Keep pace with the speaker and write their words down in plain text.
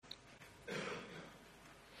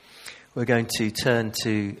We're going to turn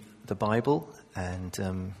to the Bible,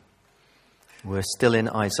 and we're still in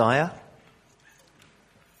Isaiah.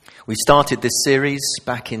 We started this series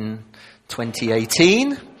back in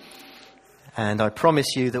 2018, and I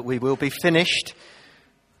promise you that we will be finished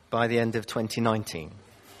by the end of 2019.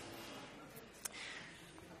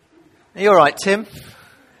 Are you all right, Tim?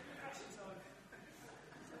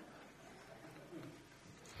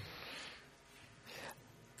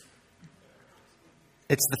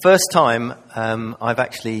 It's the first time I've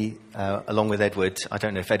actually, along with Edward, I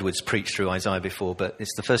don't know if Edward's preached through Isaiah before, but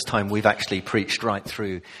it's the first time we've actually preached right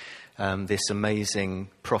through this amazing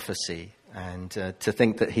prophecy. And to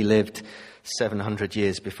think that he lived 700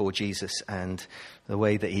 years before Jesus and the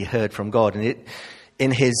way that he heard from God. And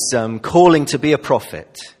in his calling to be a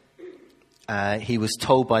prophet, he was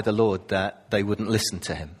told by the Lord that they wouldn't listen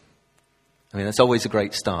to him. I mean, that's always a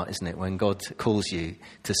great start, isn't it? When God calls you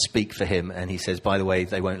to speak for him and he says, by the way,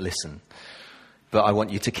 they won't listen. But I want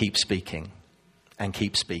you to keep speaking and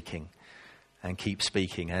keep speaking and keep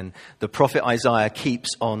speaking. And the prophet Isaiah keeps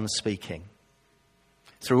on speaking.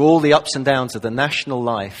 Through all the ups and downs of the national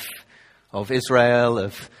life of Israel,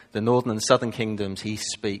 of the northern and southern kingdoms, he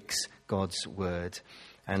speaks God's word.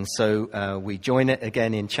 And so we join it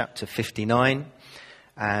again in chapter 59.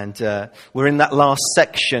 And we're in that last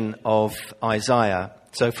section of Isaiah.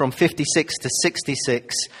 So from 56 to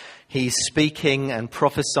 66, he's speaking and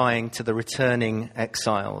prophesying to the returning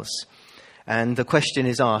exiles. And the question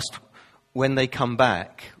is asked, when they come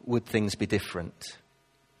back, would things be different?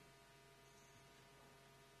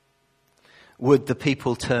 Would the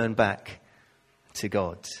people turn back to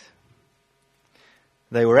God?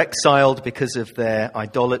 They were exiled because of their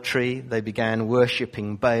idolatry. They began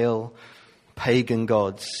worshipping Baal, pagan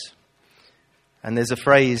gods. And there's a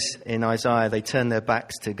phrase in Isaiah, they turn their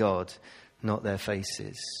backs to God, not their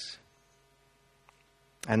faces.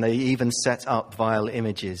 And they even set up vile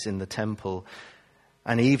images in the temple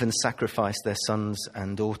and even sacrificed their sons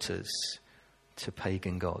and daughters to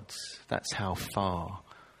pagan gods. That's how far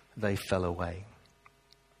they fell away.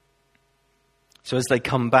 So as they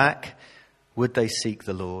come back, would they seek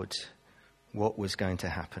the Lord? What was going to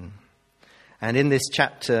happen? And in this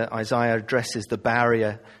chapter, Isaiah addresses the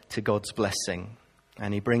barrier to God's blessing.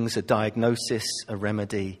 And he brings a diagnosis, a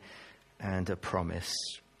remedy, and a promise.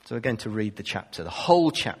 So we're going to read the chapter, the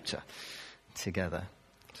whole chapter, together.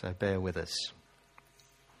 So bear with us.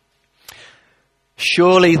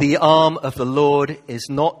 Surely the arm of the Lord is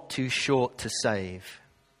not too short to save,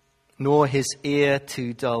 nor his ear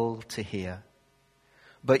too dull to hear.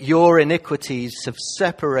 But your iniquities have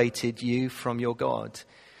separated you from your God.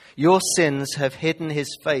 Your sins have hidden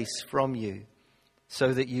his face from you,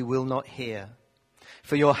 so that you will not hear.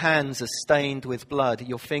 For your hands are stained with blood,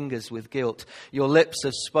 your fingers with guilt. Your lips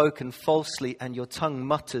have spoken falsely, and your tongue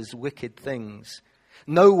mutters wicked things.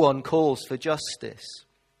 No one calls for justice.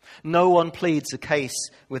 No one pleads a case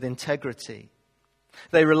with integrity.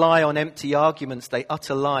 They rely on empty arguments, they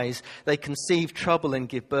utter lies, they conceive trouble and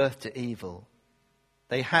give birth to evil.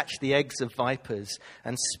 They hatch the eggs of vipers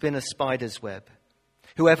and spin a spider's web.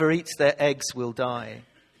 Whoever eats their eggs will die.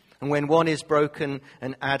 And when one is broken,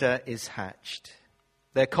 an adder is hatched.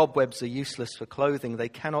 Their cobwebs are useless for clothing. They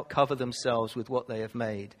cannot cover themselves with what they have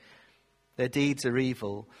made. Their deeds are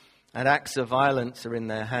evil, and acts of violence are in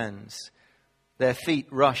their hands. Their feet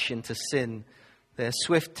rush into sin. They are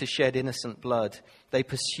swift to shed innocent blood. They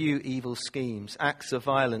pursue evil schemes. Acts of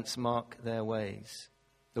violence mark their ways.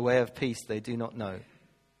 The way of peace they do not know.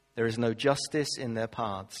 There is no justice in their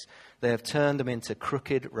paths. They have turned them into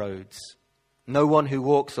crooked roads. No one who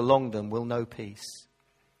walks along them will know peace.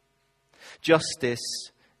 Justice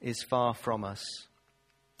is far from us,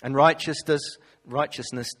 and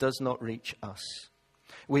righteousness does not reach us.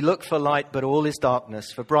 We look for light, but all is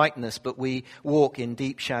darkness, for brightness, but we walk in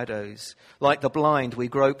deep shadows. Like the blind, we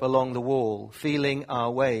grope along the wall, feeling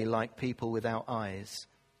our way like people without eyes.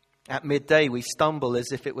 At midday, we stumble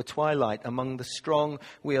as if it were twilight. Among the strong,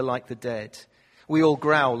 we are like the dead. We all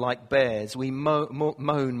growl like bears. We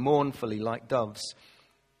moan mournfully like doves.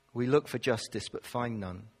 We look for justice, but find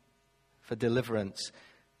none. For deliverance,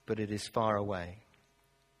 but it is far away.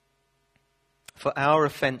 For our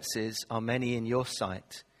offences are many in your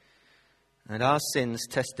sight, and our sins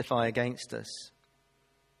testify against us.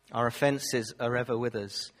 Our offences are ever with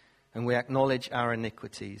us, and we acknowledge our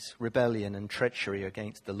iniquities, rebellion and treachery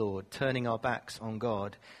against the Lord, turning our backs on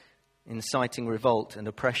God, inciting revolt and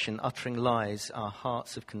oppression, uttering lies our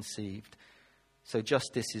hearts have conceived. So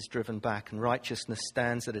justice is driven back, and righteousness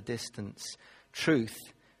stands at a distance. Truth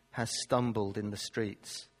has stumbled in the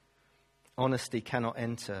streets. Honesty cannot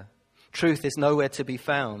enter. Truth is nowhere to be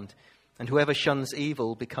found. and whoever shuns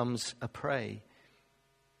evil becomes a prey.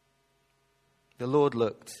 The Lord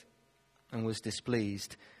looked and was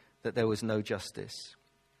displeased that there was no justice.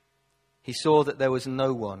 He saw that there was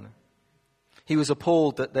no one. He was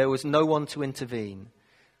appalled that there was no one to intervene.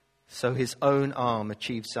 So his own arm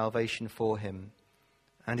achieved salvation for him,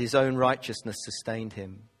 and his own righteousness sustained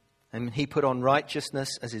him. And he put on righteousness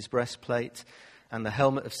as his breastplate, and the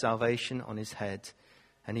helmet of salvation on his head.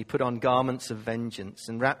 And he put on garments of vengeance,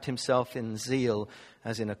 and wrapped himself in zeal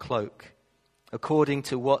as in a cloak. According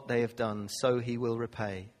to what they have done, so he will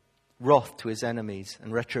repay. Wrath to his enemies,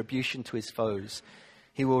 and retribution to his foes.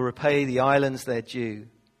 He will repay the islands their due.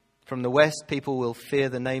 From the west people will fear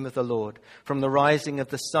the name of the Lord. From the rising of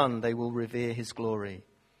the sun they will revere his glory.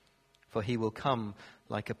 For he will come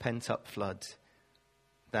like a pent-up flood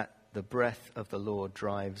that the breath of the Lord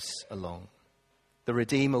drives along. The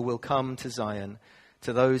Redeemer will come to Zion,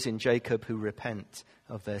 to those in Jacob who repent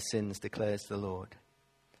of their sins, declares the Lord.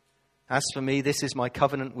 As for me, this is my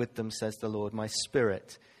covenant with them, says the Lord. My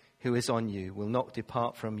spirit, who is on you, will not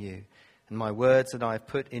depart from you. And my words that I have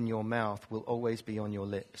put in your mouth will always be on your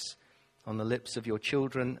lips, on the lips of your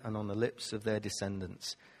children and on the lips of their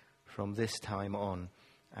descendants, from this time on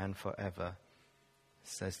and forever,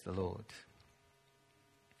 says the Lord.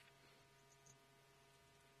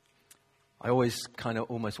 I always kind of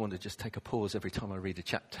almost want to just take a pause every time I read a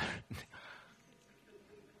chapter.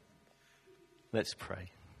 Let's pray.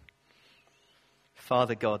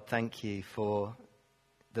 Father God, thank you for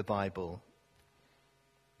the Bible.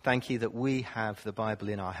 Thank you that we have the Bible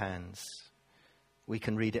in our hands. We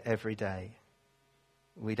can read it every day.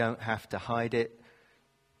 We don't have to hide it.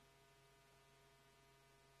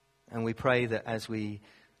 And we pray that as we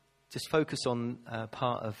just focus on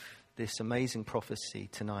part of this amazing prophecy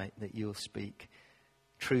tonight, that you'll speak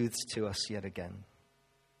truths to us yet again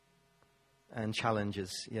and challenges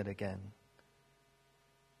yet again.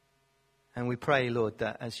 And we pray, Lord,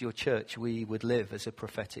 that as your church we would live as a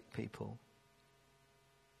prophetic people,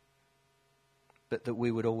 but that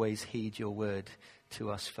we would always heed your word to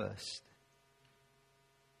us first.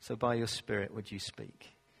 So by your Spirit would you speak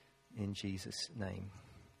in Jesus' name.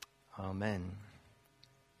 Amen.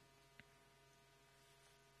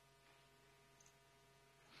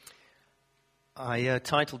 I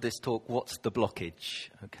titled this talk, What's the Blockage?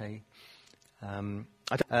 Okay.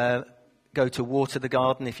 Go to water the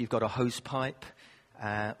garden if you've got a hose pipe,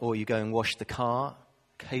 or you go and wash the car.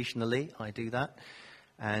 Occasionally, I do that.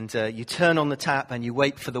 And you turn on the tap and you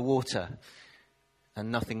wait for the water,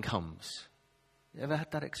 and nothing comes. You ever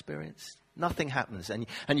had that experience? Nothing happens.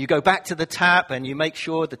 And you go back to the tap and you make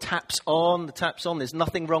sure the tap's on, there's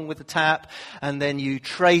nothing wrong with the tap. And then you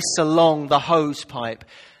trace along the hose pipe,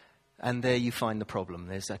 and there you find the problem.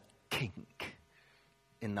 There's a kink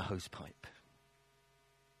in the hose pipe.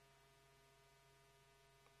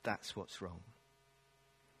 That's what's wrong.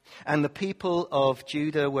 And the people of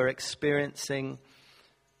Judah were experiencing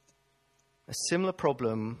a similar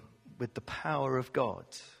problem with the power of God.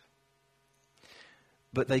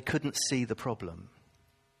 But they couldn't see the problem.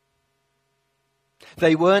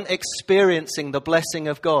 They weren't experiencing the blessing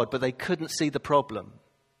of God, but they couldn't see the problem.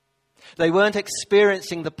 They weren't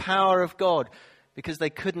experiencing the power of God because they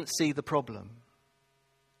couldn't see the problem.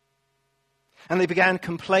 And they began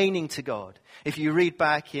complaining to God. If you read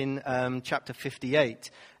back in chapter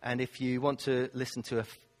 58, and if you want to listen to a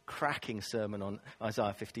cracking sermon on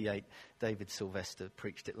Isaiah 58, David Sylvester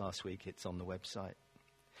preached it last week. It's on the website.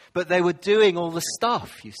 But they were doing all the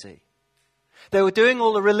stuff, you see. They were doing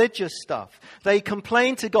all the religious stuff. They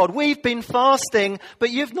complained to God, we've been fasting, but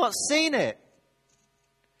you've not seen it.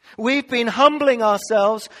 We've been humbling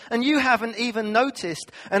ourselves, and you haven't even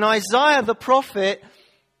noticed. And Isaiah the prophet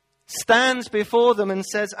stands before them and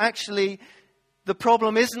says, actually, the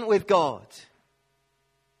problem isn't with God.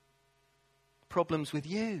 The problem's with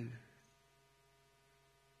you.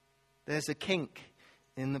 There's a kink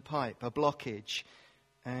in the pipe, a blockage,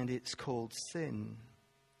 and it's called sin.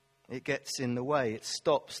 It gets in the way. It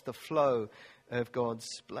stops the flow of God's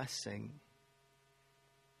blessing.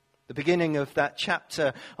 The beginning of that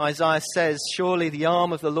chapter, Isaiah says, surely the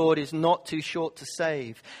arm of the Lord is not too short to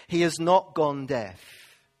save. He has not gone deaf.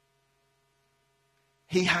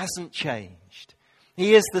 He hasn't changed.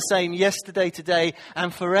 He is the same yesterday, today,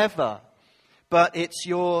 and forever. But it's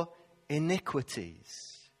your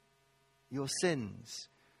iniquities, your sins,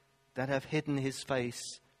 that have hidden his face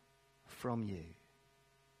from you,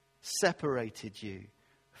 separated you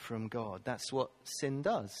from God. That's what sin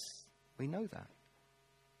does. We know that.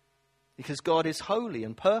 Because God is holy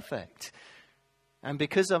and perfect. And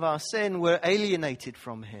because of our sin, we're alienated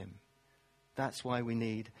from him. That's why we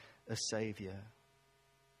need a Savior.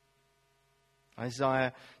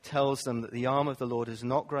 Isaiah tells them that the arm of the Lord has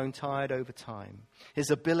not grown tired over time. His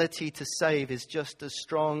ability to save is just as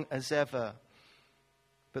strong as ever.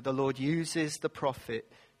 But the Lord uses the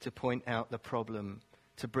prophet to point out the problem,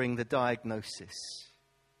 to bring the diagnosis,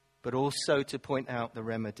 but also to point out the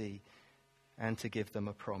remedy and to give them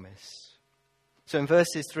a promise. So in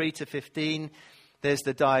verses 3 to 15, there's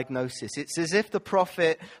the diagnosis. It's as if the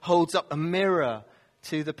prophet holds up a mirror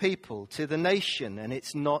to the people, to the nation, and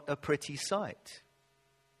it's not a pretty sight.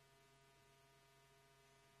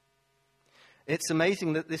 It's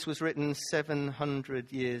amazing that this was written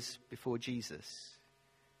 700 years before Jesus,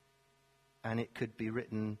 and it could be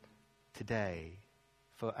written today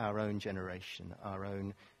for our own generation, our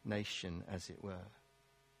own nation, as it were.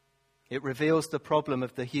 It reveals the problem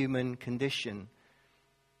of the human condition.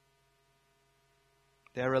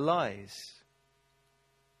 There are lies.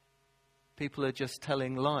 People are just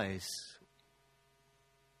telling lies.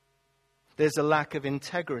 There's a lack of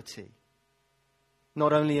integrity,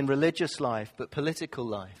 not only in religious life, but political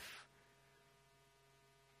life.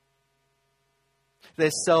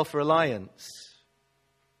 There's self-reliance,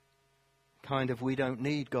 kind of we don't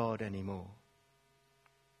need God anymore.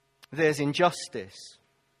 There's injustice.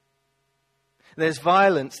 There's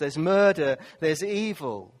violence, there's murder, there's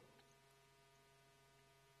evil.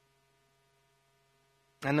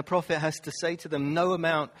 And the prophet has to say to them, no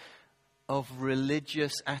amount of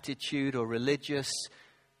religious attitude or religious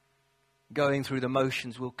going through the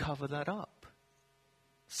motions will cover that up.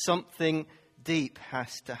 Something deep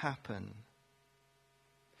has to happen.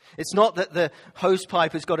 It's not that the hose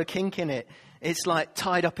pipe has got a kink in it. It's like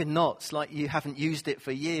tied up in knots, like you haven't used it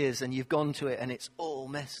for years and you've gone to it and it's all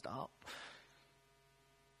messed up.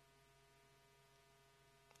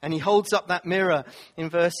 And he holds up that mirror in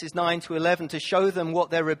verses 9 to 11 to show them what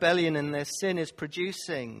their rebellion and their sin is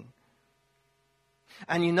producing.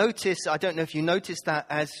 And you notice, I don't know if you noticed that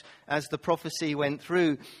as the prophecy went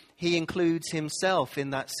through, he includes himself in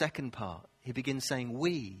that second part. He begins saying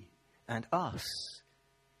we and us.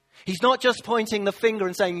 He's not just pointing the finger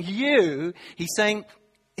and saying you, he's saying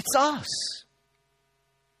it's us.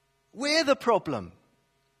 We're the problem.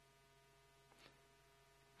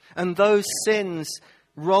 And those sins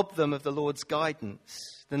rob them of the Lord's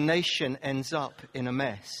guidance. The nation ends up in a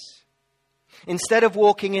mess. Instead of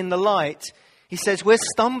walking in the light, he says, we're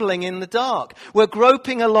stumbling in the dark. We're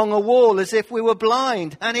groping along a wall as if we were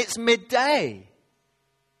blind, and it's midday.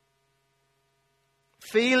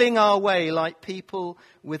 Feeling our way like people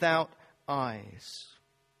without eyes.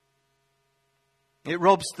 It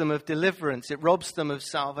robs them of deliverance. It robs them of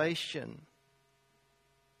salvation.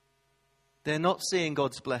 They're not seeing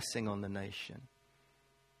God's blessing on the nation,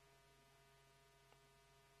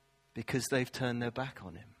 because they've turned their back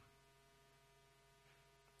on him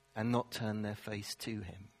and not turned their face to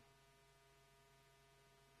him.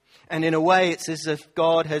 And in a way, it's as if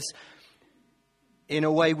God has, in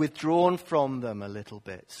a way, withdrawn from them a little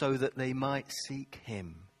bit so that they might seek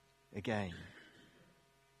him again.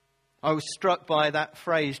 I was struck by that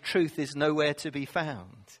phrase, truth is nowhere to be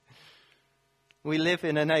found. We live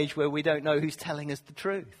in an age where we don't know who's telling us the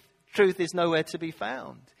truth. Truth is nowhere to be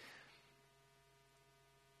found.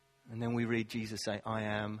 And then we read Jesus say, I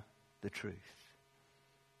am the truth,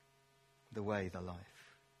 the way, the life.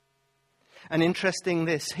 And interesting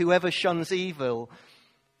this, whoever shuns evil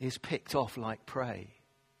is picked off like prey.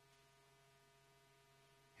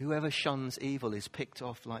 Whoever shuns evil is picked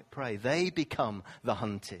off like prey. They become the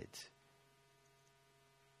hunted.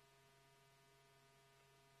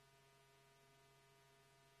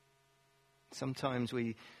 Sometimes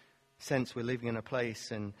we sense we're living in a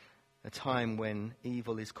place and a time when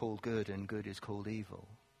evil is called good and good is called evil.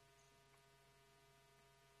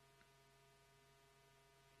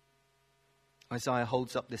 Isaiah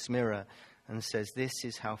holds up this mirror and says, this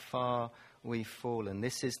is how far we've fallen.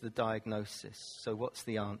 This is the diagnosis. So what's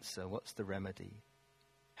the answer? What's the remedy?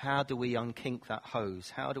 How do we unkink that hose?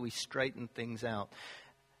 How do we straighten things out?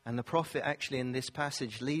 And the prophet actually in this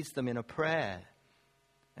passage leads them in a prayer.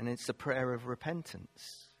 And it's a prayer of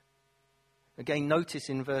repentance. Again, notice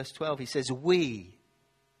in verse 12, he says, we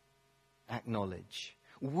acknowledge.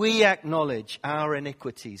 We acknowledge our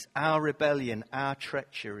iniquities, our rebellion, our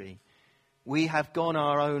treachery. We have gone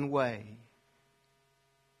our own way.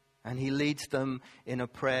 And he leads them in a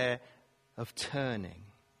prayer of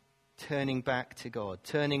turning back to God,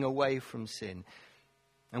 turning away from sin.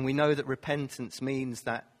 And we know that repentance means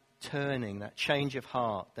that turning, that change of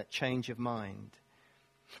heart, that change of mind.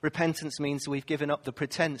 Repentance means we've given up the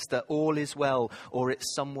pretense that all is well or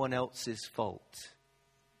it's someone else's fault.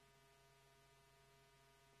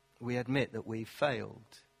 We admit that we've failed.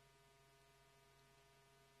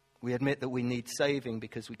 We admit that we need saving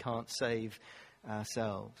because we can't save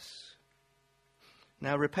ourselves.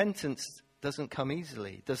 Now, repentance doesn't come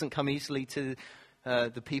easily. It doesn't come easily to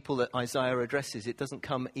the people that Isaiah addresses. It doesn't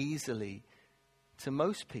come easily to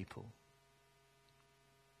most people.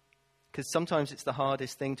 Because sometimes it's the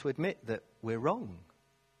hardest thing to admit that we're wrong.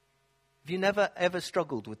 Have you never ever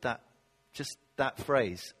struggled with that, just that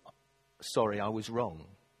phrase, sorry, I was wrong?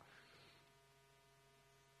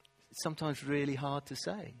 It's sometimes really hard to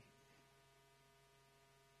say.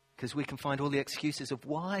 Because we can find all the excuses of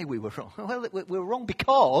why we were wrong. Well, we were wrong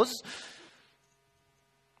because...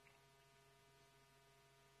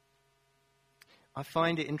 I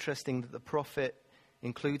find it interesting that the prophet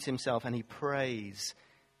includes himself and he prays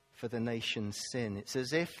for the nation's sin. It's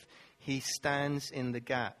as if he stands in the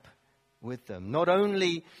gap with them, not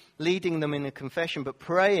only leading them in a confession, but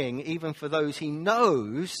praying even for those he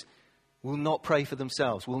knows will not pray for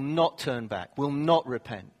themselves, will not turn back, will not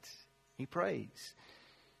repent. He prays.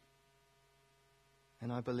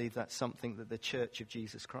 And I believe that's something that the Church of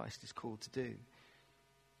Jesus Christ is called to do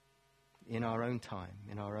in our own time,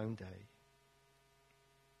 in our own day.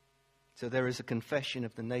 So there is a confession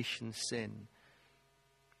of the nation's sin,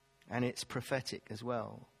 and it's prophetic as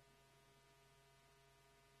well.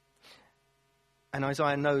 And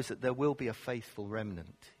Isaiah knows that there will be a faithful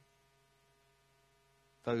remnant,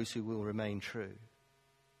 those who will remain true.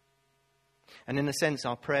 And in a sense,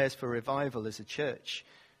 our prayers for revival as a church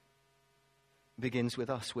begins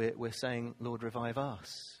with us. We're saying, Lord, revive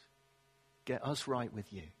us. Get us right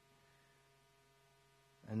with you.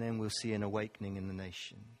 And then we'll see an awakening in the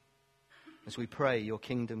nation. As we pray, your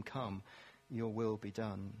kingdom come, your will be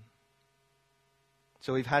done.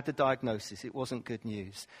 So we've had the diagnosis. It wasn't good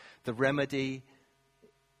news. The remedy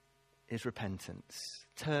is repentance,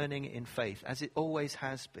 turning in faith, as it always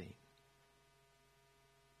has been.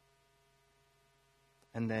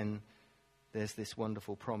 And then there's this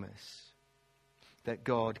wonderful promise that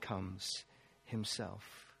God comes himself.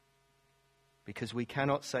 Because we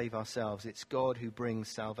cannot save ourselves. It's God who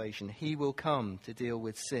brings salvation. He will come to deal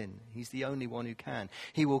with sin. He's the only one who can.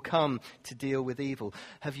 He will come to deal with evil.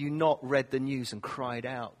 Have you not read the news and cried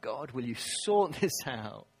out, God, will you sort this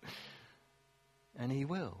out? And he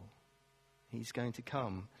will. He's going to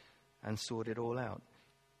come and sort it all out.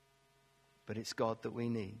 But it's God that we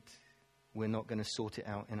need. We're not going to sort it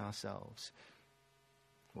out in ourselves.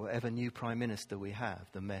 Whatever new prime minister we have,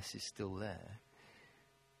 the mess is still there.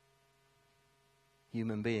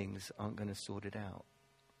 Human beings aren't going to sort it out.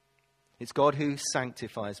 It's God who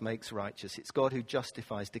sanctifies, makes righteous. It's God who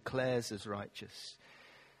justifies, declares as righteous.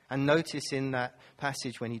 And notice in that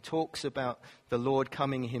passage when he talks about the Lord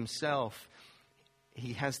coming himself,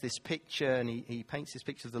 he has this picture and he paints this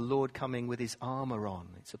picture of the Lord coming with his armor on.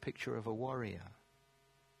 It's a picture of a warrior.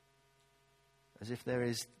 As if there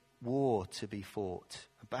is war to be fought,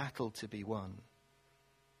 a battle to be won.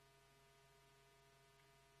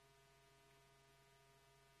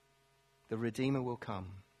 The Redeemer will come,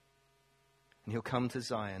 and he'll come to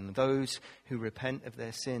Zion. Those who repent of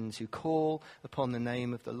their sins, who call upon the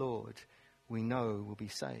name of the Lord, we know will be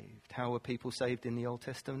saved. How were people saved in the Old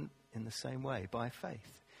Testament? In the same way, by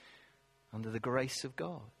faith, under the grace of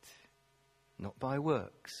God. Not by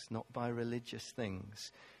works, not by religious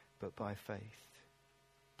things, but by faith.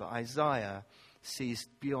 But Isaiah sees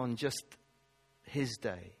beyond just his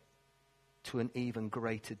day to an even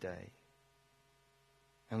greater day.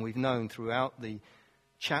 And we've known throughout the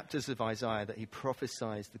chapters of Isaiah that he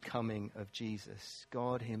prophesies the coming of Jesus.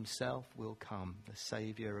 God himself will come, the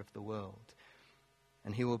Savior of the world.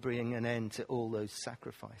 And he will bring an end to all those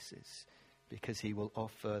sacrifices because he will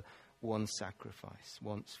offer one sacrifice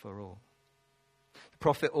once for all. The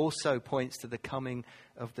prophet also points to the coming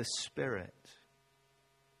of the Spirit.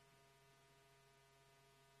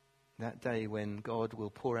 That day when God will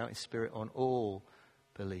pour out his Spirit on all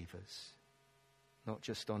believers, not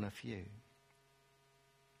just on a few.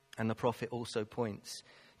 And the prophet also points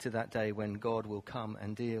to that day when God will come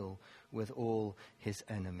and deal with all his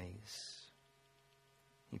enemies.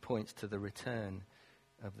 He points to the return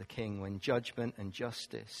of the King when judgment and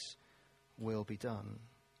justice will be done.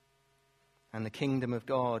 And the kingdom of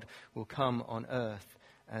God will come on earth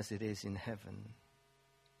as it is in heaven.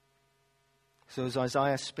 So as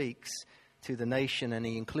Isaiah speaks to the nation, and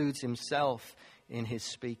he includes himself in his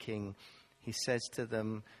speaking, he says to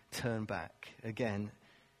them, turn back again.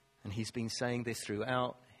 And he's been saying this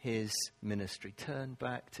throughout his ministry. Turn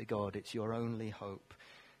back to God. It's your only hope.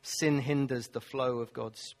 Sin hinders the flow of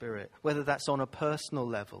God's Spirit, whether that's on a personal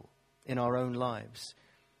level in our own lives,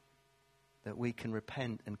 that we can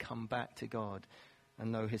repent and come back to God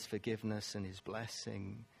and know his forgiveness and his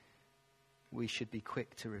blessing, we should be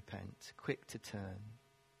quick to repent, quick to turn.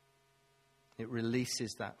 It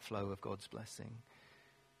releases that flow of God's blessing.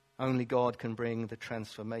 Only God can bring the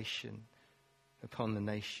transformation upon the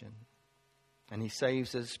nation. And he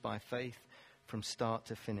saves us by faith from start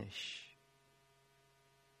to finish.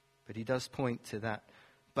 But he does point to that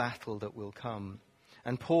battle that will come.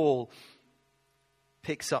 And Paul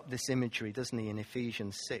picks up this imagery, doesn't he, in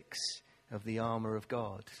Ephesians 6 of the armour of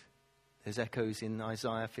God. There's echoes in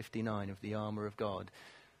Isaiah 59 of the armour of God.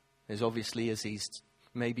 There's obviously, as he's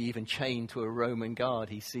maybe even chained to a Roman guard,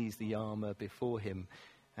 he sees the armour before him.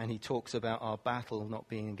 And he talks about our battle not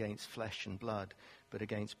being against flesh and blood, but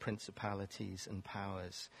against principalities and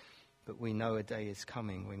powers. But we know a day is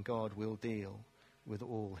coming when God will deal with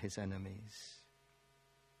all his enemies.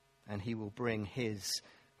 And he will bring his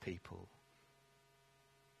people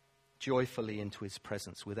joyfully into his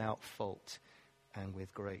presence without fault and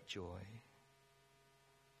with great joy.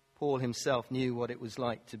 Paul himself knew what it was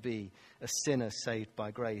like to be a sinner saved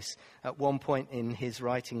by grace. At one point in his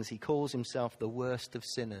writings, he calls himself the worst of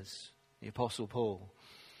sinners, the Apostle Paul.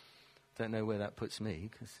 Don't know where that puts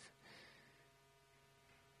me,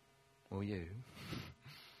 or you.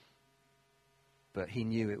 But he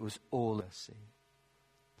knew it was all mercy.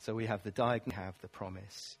 So we have the diagnosis, we have the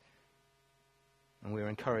promise. And we're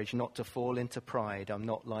encouraged not to fall into pride, I'm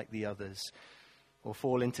not like the others, or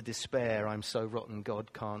fall into despair, I'm so rotten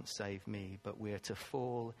God can't save me, but we're to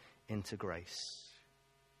fall into grace.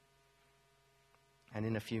 And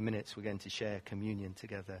in a few minutes we're going to share communion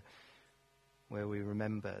together, where we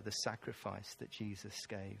remember the sacrifice that Jesus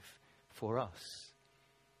gave for us,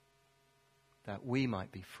 that we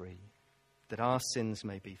might be free, that our sins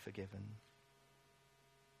may be forgiven.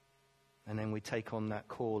 And then we take on that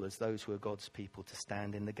call as those who are God's people to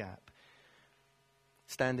stand in the gap.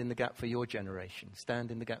 Stand in the gap for your generation.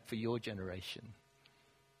 Stand in the gap for your generation.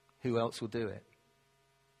 Who else will do it?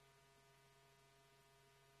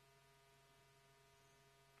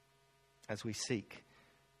 As we seek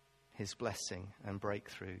his blessing and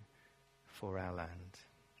breakthrough for our land.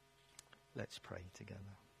 Let's pray together.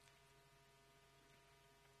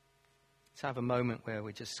 Let's have a moment where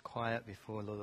we're just quiet before the Lord.